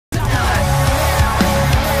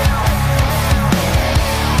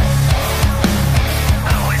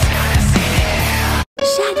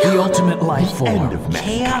life form. End of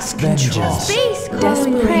Chaos control. Space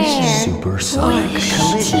calling prayer. Supersonic.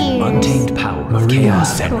 Collision. Untamed power of Maria.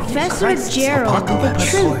 chaos energy. Professor Gerald. The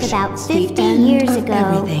truth about 50 years ago.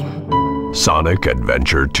 Everything. Sonic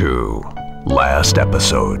Adventure 2. Last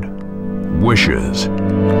episode. Wishes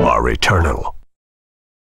are eternal.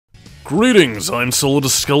 Greetings, I'm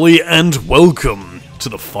Solidus-Skully, and welcome to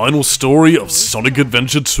the final story of Sonic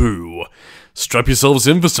Adventure 2. Strap yourselves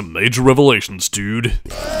in for some major revelations, dude.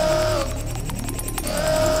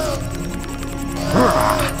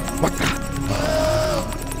 What the?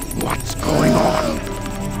 What's going on?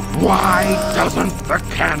 Why doesn't the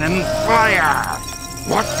cannon fire?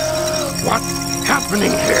 What's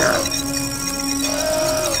happening here?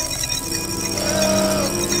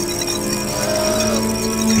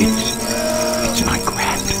 It's my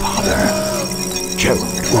grandfather, Gerald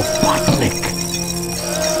Robotnik.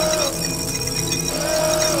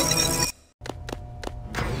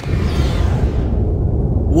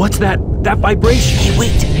 What's that vibration? Hey,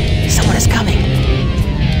 wait! Someone is coming!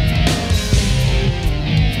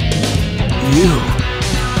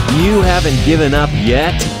 You haven't given up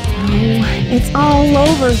yet? No, it's all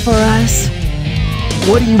over for us.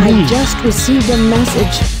 What do you mean? I just received a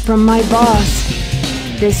message from my boss.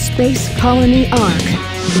 This space colony Ark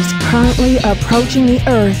is currently approaching the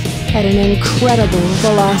Earth at an incredible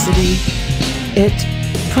velocity. It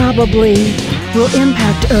probably will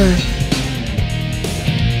impact Earth.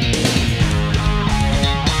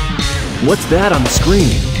 What's that on the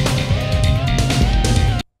screen?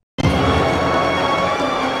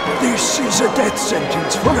 This is a death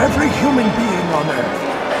sentence for every human being on Earth.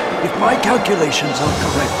 If my calculations are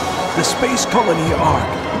correct, the space colony Ark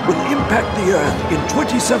will impact the Earth in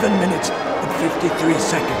 27 minutes and 53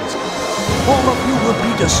 seconds. All of you will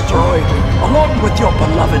be destroyed, along with your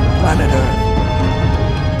beloved planet Earth.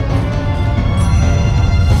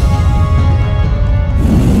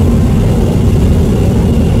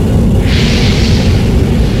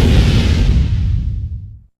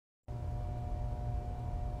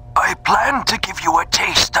 I plan to give you a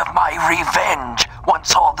taste of my revenge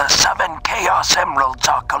once all the 7 Chaos Emeralds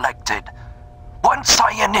are collected. Once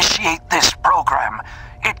I initiate this program,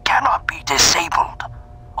 it cannot be disabled.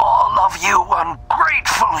 All of you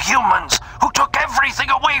ungrateful humans who took everything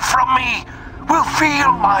away from me will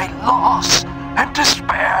feel my loss and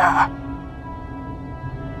despair.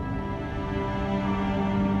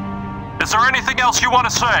 Is there anything else you want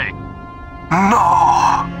to say?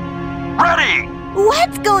 No. Ready!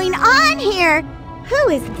 What's going on here? Who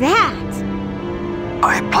is that?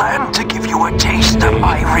 I plan to give you a taste of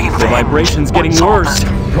my revenge. The vibration's getting worse.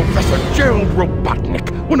 Professor Gerald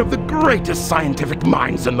Robotnik, one of the greatest scientific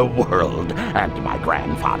minds in the world, and my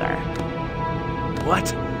grandfather.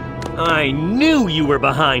 What? I knew you were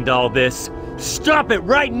behind all this. Stop it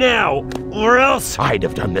right now, or else... I'd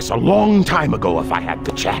have done this a long time ago if I had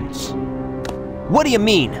the chance. What do you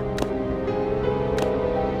mean?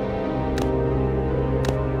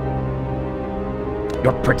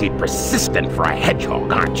 You're pretty persistent for a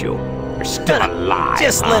hedgehog, aren't you? You're still alive.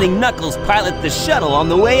 Just huh? letting Knuckles pilot the shuttle on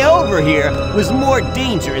the way over here was more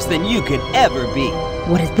dangerous than you could ever be.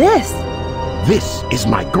 What is this? This is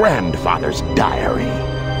my grandfather's diary.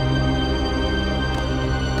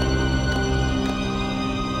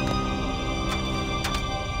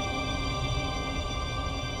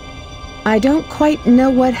 I don't quite know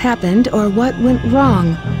what happened or what went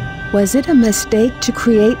wrong. Was it a mistake to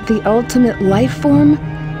create the ultimate life form?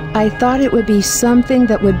 I thought it would be something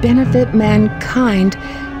that would benefit mankind,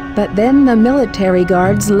 but then the military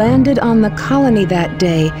guards landed on the colony that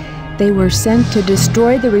day. They were sent to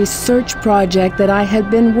destroy the research project that I had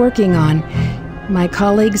been working on. My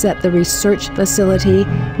colleagues at the research facility,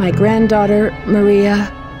 my granddaughter, Maria,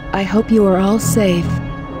 I hope you are all safe.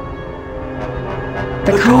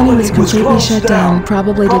 The colony was completely shut down,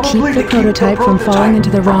 probably to keep the prototype from falling into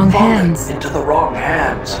the wrong hands.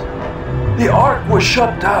 The Ark was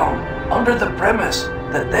shut down under the premise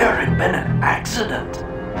that there had been an accident.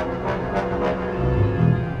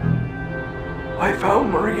 I found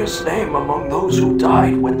Maria's name among those who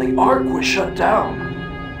died when the Ark was shut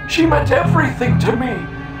down. She meant everything to me,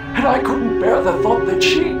 and I couldn't bear the thought that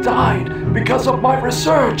she died because of my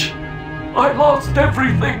research. I lost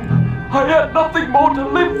everything. I had nothing more to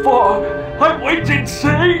live for. I went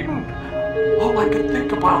insane. All I could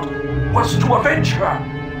think about was to avenge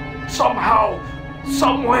her. Somehow,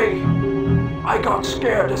 some way. I got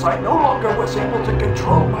scared as I no longer was able to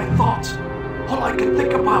control my thoughts. All I could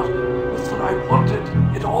think about was that I wanted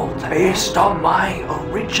it all to Based on my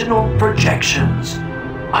original projections,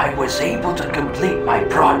 I was able to complete my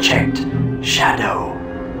project, Shadow.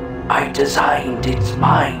 I designed its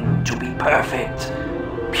mind going to be perfect,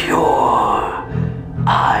 pure.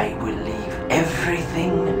 I will leave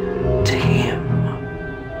everything to him.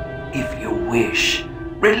 If you wish,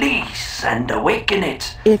 release and awaken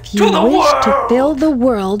it If you wish to fill the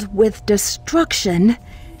world with destruction...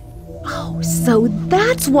 Oh, so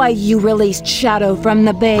that's why you released Shadow from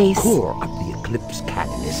the base. The core of the Eclipse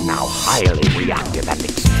cannon is now highly reactive and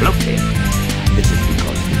explosive. This is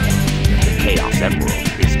because the Chaos Emerald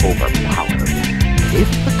is overpowered. If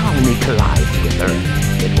the colony collides with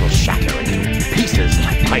Earth, it will shatter into pieces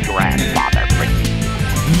like my grandfather predicted.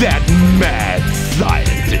 That mad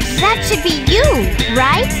scientist! That should be you,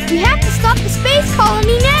 right? We have to stop the space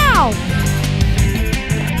colony now!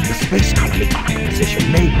 The space colony arc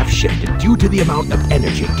position may have shifted due to the amount of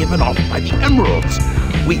energy given off by the emeralds.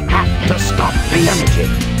 We have to stop the energy.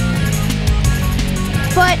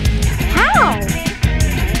 But how?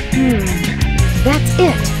 That's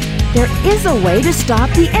it. There is a way to stop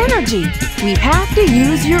the energy. We have to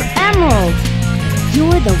use your emerald.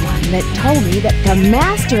 You're the one that told me that the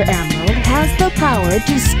Master Emerald has the power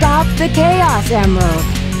to stop the Chaos Emerald.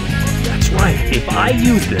 That's right. If I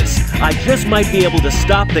use this, I just might be able to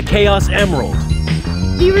stop the Chaos Emerald.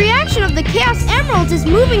 The reaction of the Chaos Emeralds is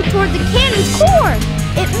moving toward the cannon's core.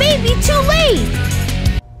 It may be too late.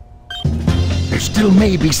 There still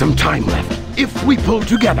may be some time left. If we pull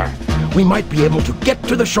together, we might be able to get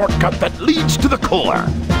to the shortcut that leads to the core.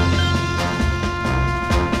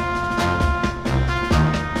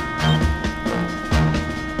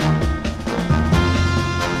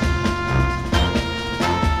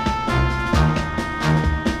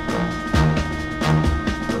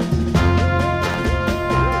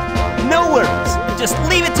 No worries. Just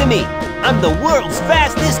leave it to me. I'm the world's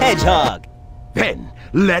fastest hedgehog. Then,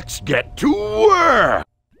 let's get to work!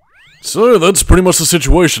 So that's pretty much the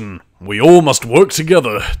situation. We all must work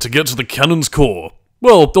together to get to the cannon's core.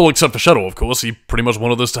 Well, all except for Shadow, of course. He pretty much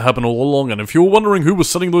wanted this to happen all along, and if you were wondering who was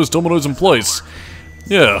setting those dominoes in place,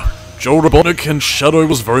 yeah, Gerald Robotnik, and Shadow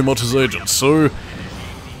was very much his agent, so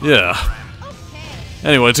yeah.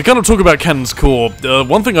 Anyway, to kind of talk about Cannon's core,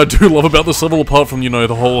 one thing I do love about this level, apart from, you know,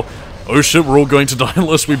 the whole, oh shit, we're all going to die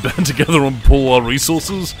unless we band together and pull our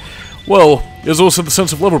resources, well, there's also the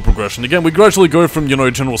sense of level progression. Again, we gradually go from, you know,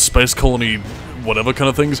 general space colony, whatever kind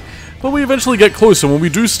of things, but we eventually get closer when we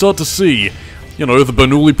do start to see, you know, the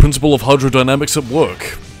Bernoulli principle of hydrodynamics at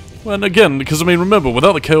work. And again, because I mean, remember,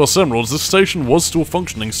 without the Chaos Emeralds, this station was still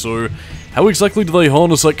functioning, so how exactly do they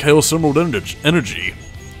harness that Chaos Emerald energy?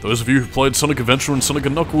 Those of you who played Sonic Adventure and Sonic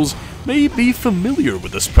 & Knuckles may be familiar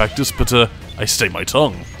with this practice, but I stay my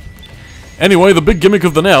tongue. Anyway, the big gimmick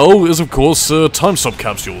of the now is, of course, time stop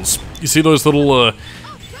capsules. You see those little,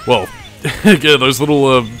 well, yeah, those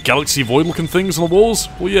little galaxy void-looking things on the walls?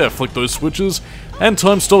 Well, yeah, flick those switches, and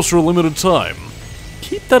time stops for a limited time.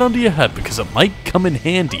 Keep that under your hat, because it might come in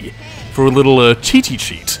handy for a little cheaty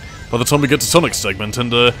cheat by the time we get to Sonic's segment,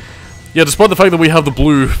 and yeah, despite the fact that we have the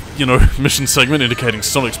blue, you know, mission segment indicating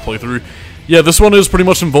Sonic's playthrough, yeah, this one is pretty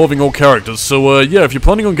much involving all characters, so yeah, if you're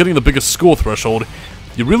planning on getting the biggest score threshold,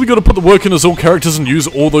 you really gotta put the work in as all characters and use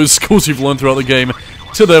all those skills you've learned throughout the game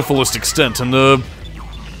to their fullest extent, and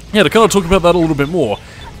yeah, to kind of talk about that a little bit more,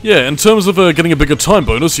 yeah, in terms of getting a bigger time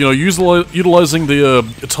bonus, you know, utilizing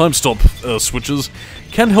the time stop switches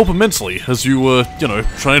can help immensely as you, you know,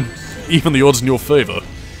 try and even the odds in your favor.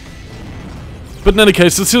 But in any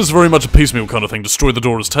case, this is very much a piecemeal kind of thing. Destroy the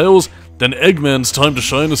Dora's tails, then Eggman's time to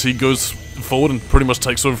shine as he goes forward and pretty much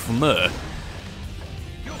takes over from there.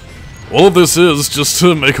 All of this is just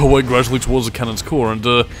to make our way gradually towards the cannon's core, and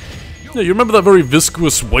yeah, you remember that very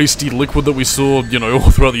viscous, wasty liquid that we saw, you know, all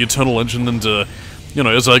throughout the Eternal Engine and, you know,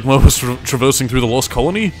 as Eggman was traversing through the Lost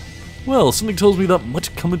Colony? Well, something tells me that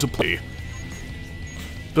might come into play.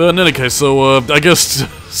 But in any case, so, I guess,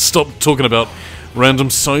 stop talking about random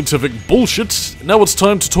scientific bullshit. Now it's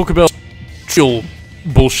time to talk about real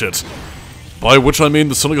bullshit. By which I mean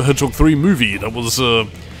the Sonic the Hedgehog 3 movie that was,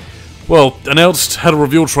 well, announced, had a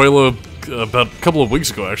reveal trailer about a couple of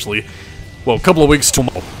weeks ago, actually. Well, a couple of weeks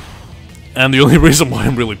tomorrow. And the only reason why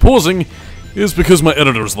I'm really pausing is because my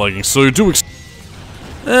editor is lagging, so do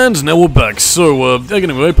And now we're back. So,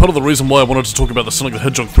 anyway, part of the reason why I wanted to talk about the Sonic the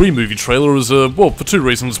Hedgehog 3 movie trailer is, well, for two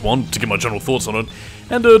reasons. One, to get my general thoughts on it,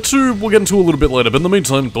 and two, we'll get into a little bit later, but in the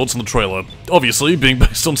meantime, thoughts on the trailer. Obviously, being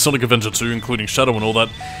based on Sonic Adventure 2, including Shadow and all that,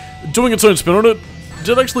 doing its own spin on it,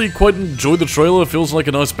 did actually quite enjoy the trailer. It feels like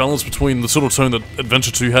a nice balance between the sort of tone that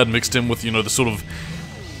Adventure 2 had mixed in with, you know, the sort of,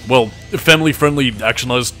 well, family-friendly,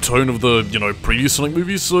 actionized tone of the, you know, previous Sonic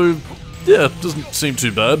movies, so yeah, doesn't seem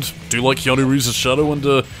too bad. Do like Keanu Reeves' Shadow, and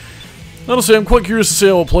Honestly, I'm quite curious to see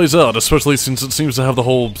how it plays out, especially since it seems to have the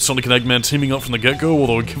whole Sonic and Eggman teaming up from the get-go,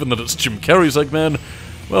 although given that it's Jim Carrey's Eggman,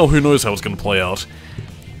 well, who knows how it's going to play out.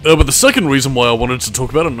 But the second reason why I wanted to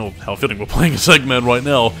talk about it, and how fitting we're playing as Eggman right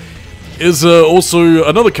now, is also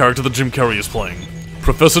another character that Jim Carrey is playing,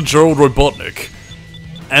 Professor Gerald Robotnik.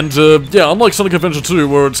 And, yeah, unlike Sonic Adventure 2,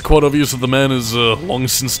 where it's quite obvious that the man is long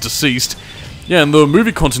since deceased, yeah, in the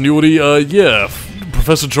movie continuity, yeah,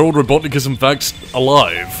 Professor Gerald Robotnik is in fact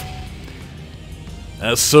alive.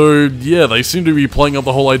 So, yeah, they seem to be playing up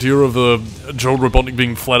the whole idea of Gerald Robotnik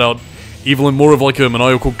being flat-out evil in more of like a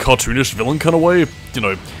maniacal, cartoonish villain kind of way. You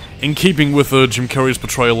know, in keeping with Jim Carrey's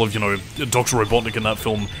portrayal of, you know, Dr. Robotnik in that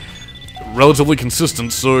film, relatively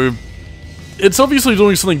consistent, so it's obviously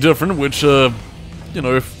doing something different, which, you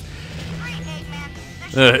know,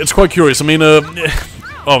 it's quite curious. I mean,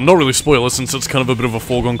 oh, not really spoiler, since it's kind of a bit of a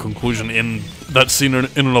foregone conclusion in that scene in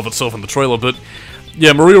and of itself in the trailer, but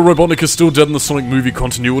yeah, Maria Robotnik is still dead in the Sonic movie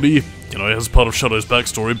continuity, you know, as part of Shadow's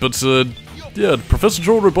backstory, but, yeah, Professor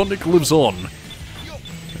Gerald Robotnik lives on.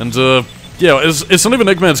 And, yeah, it's not even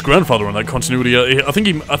Eggman's grandfather in that continuity. I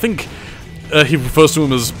think he refers to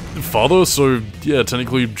him as father, so, yeah,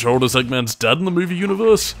 technically Gerald is Eggman's dad in the movie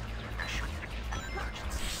universe.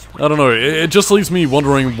 I don't know, it just leaves me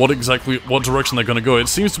wondering what direction they're gonna go. It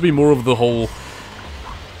seems to be more of the whole...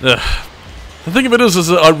 the thing of it is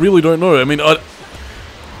that I really don't know. I mean,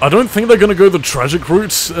 I don't think they're gonna go the tragic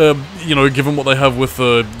route, you know, given what they have with,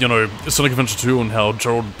 you know, Sonic Adventure 2 and how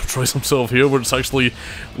Gerald portrays himself here, where it's actually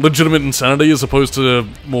legitimate insanity as opposed to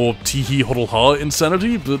more tee-hee-hoddle-ha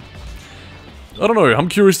insanity, but I don't know, I'm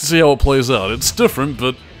curious to see how it plays out. It's different,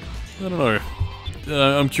 but I don't know.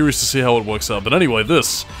 I'm curious to see how it works out. But anyway,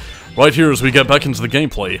 this, right here as we get back into the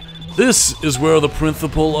gameplay, this is where the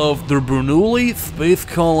principal of the Bernoulli space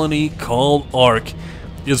colony called Ark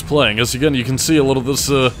is playing. As again, you can see a lot of this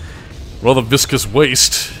rather viscous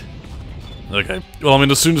waste. Okay, well, I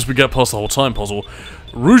mean, as soon as we get past the whole time puzzle,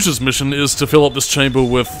 Rouge's mission is to fill up this chamber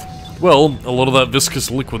with, well, a lot of that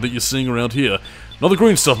viscous liquid that you're seeing around here. Not the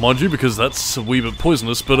green stuff, mind you, because that's a wee bit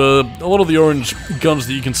poisonous, but a lot of the orange guns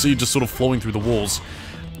that you can see just sort of flowing through the walls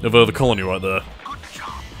of the colony right there.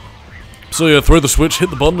 So yeah, throw the switch,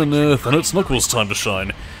 hit the button, and then it's Knuckles' time to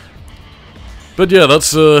shine. But yeah,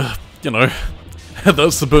 that's, you know,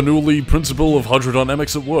 that's the Bernoulli principle of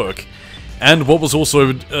hydrodynamics at work. And what was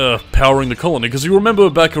also powering the colony, because you remember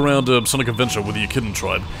back around Sonic Adventure with the Echidna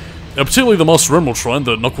tribe, particularly the Master Emerald Shrine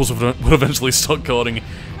that Knuckles would eventually start guarding,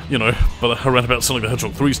 you know, but around about Sonic the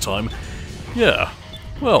Hedgehog 3's time. Yeah,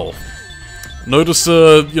 well, notice,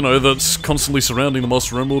 you know, that's constantly surrounding the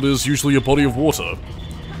Master Emerald is usually a body of water.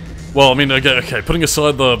 Well, I mean, okay, putting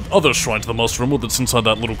aside the other shrine to the Master Emerald that's inside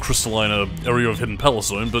that little crystalline area of Hidden Palace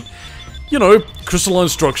Zone, but, you know, crystalline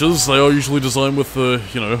structures, they are usually designed with,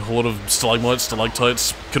 you know, a lot of stalagmites,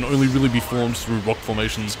 stalactites, can only really be formed through rock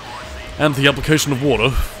formations, and the application of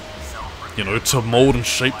water, you know, to mold and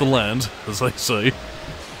shape the land, as they say.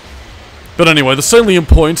 But anyway, the salient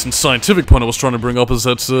point and scientific point I was trying to bring up is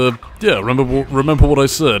that, yeah, remember what I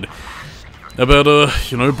said about,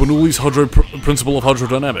 you know, Bernoulli's principle of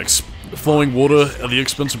hydrodynamics, flowing water at the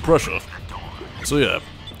expense of pressure. So yeah,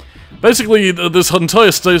 basically this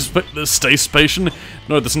entire space station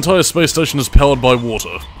is powered by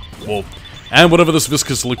water, well, and whatever this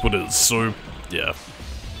viscous liquid is. So yeah,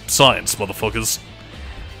 science, motherfuckers.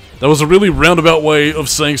 That was a really roundabout way of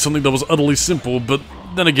saying something that was utterly simple, but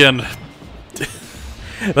then again,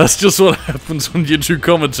 that's just what happens when you do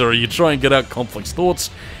commentary. You try and get out complex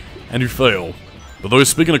thoughts, and you fail. But though,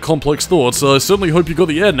 speaking of complex thoughts, I certainly hope you got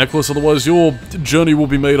the air necklace, otherwise your journey will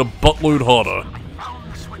be made a buttload harder.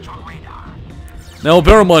 Now,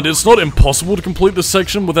 bear in mind, it's not impossible to complete this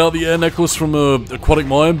section without the air necklace from Aquatic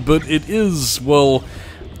Mine, but it is, well,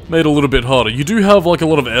 made a little bit harder. You do have, like, a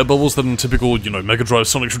lot of air bubbles that in typical, you know, Mega Drive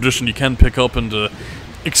Sonic tradition you can pick up and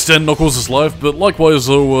extend Knuckles' life, but likewise,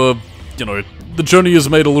 though, you know, the journey is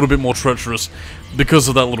made a little bit more treacherous because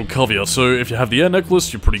of that little caveat. So if you have the air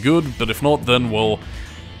necklace, you're pretty good, but if not, then, well,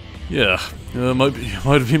 yeah, might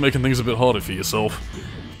be making things a bit harder for yourself.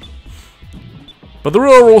 But there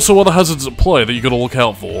are also other hazards at play that you gotta look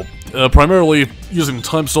out for. Primarily using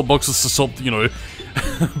time stop boxes to stop, you know,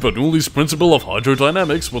 Bernoulli's principle of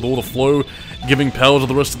hydrodynamics, with all the flow giving power to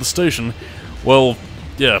the rest of the station. Well,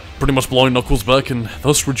 yeah, pretty much blowing Knuckles back and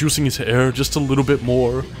thus reducing his air just a little bit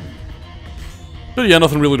more. But yeah,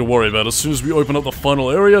 nothing really to worry about. As soon as we open up the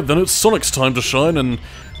final area, then it's Sonic's time to shine, and,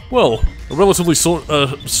 well, a relatively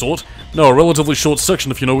a relatively short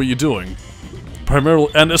section if you know what you're doing.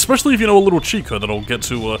 Primarily, and especially if you know a little cheat code that I'll get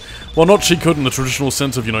to, well, not cheat code in the traditional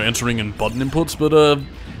sense of, you know, entering in button inputs, but,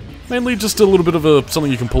 Mainly just a little bit of something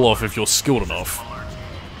you can pull off if you're skilled enough.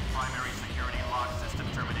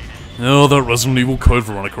 Oh, that Resident Evil Code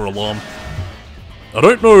Veronica alarm. I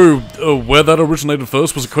don't know where that originated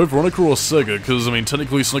first. Was it Code Veronica or Sega? Because, I mean,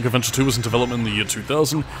 technically Sonic Adventure 2 was in development in the year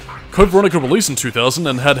 2000. Code Veronica released in 2000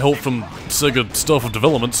 and had help from Sega staff of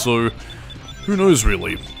development, so who knows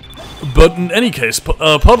really. But in any case,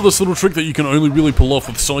 part of this little trick that you can only really pull off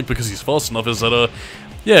with Sonic because he's fast enough is that,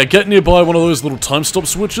 yeah, get nearby one of those little time stop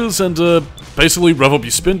switches and basically rev up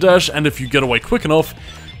your spin dash, and if you get away quick enough,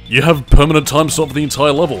 you have permanent time stop for the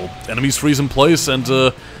entire level. Enemies freeze in place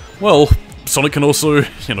and, well, Sonic can also,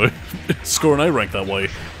 you know, score an A rank that way.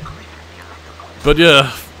 But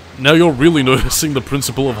yeah, now you're really noticing the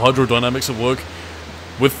principle of hydrodynamics at work,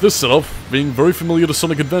 with this setup being very familiar to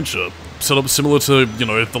Sonic Adventure. Setup similar to, you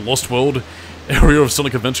know, the Lost World area of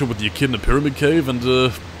Sonic Adventure with your kid in a pyramid cave,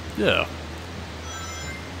 and yeah.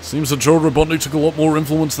 Seems that Gerald Robotnik took a lot more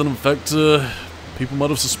influence than in fact people might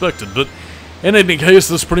have suspected, but in any case,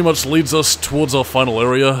 this pretty much leads us towards our final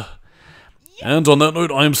area. And on that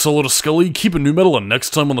note, I am Solidus-Skully, keep it new metal, and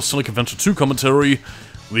next time on the Sonic Adventure 2 commentary,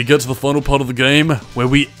 we get to the final part of the game, where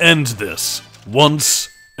we end this, once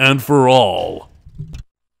and for all.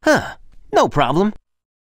 Huh, no problem.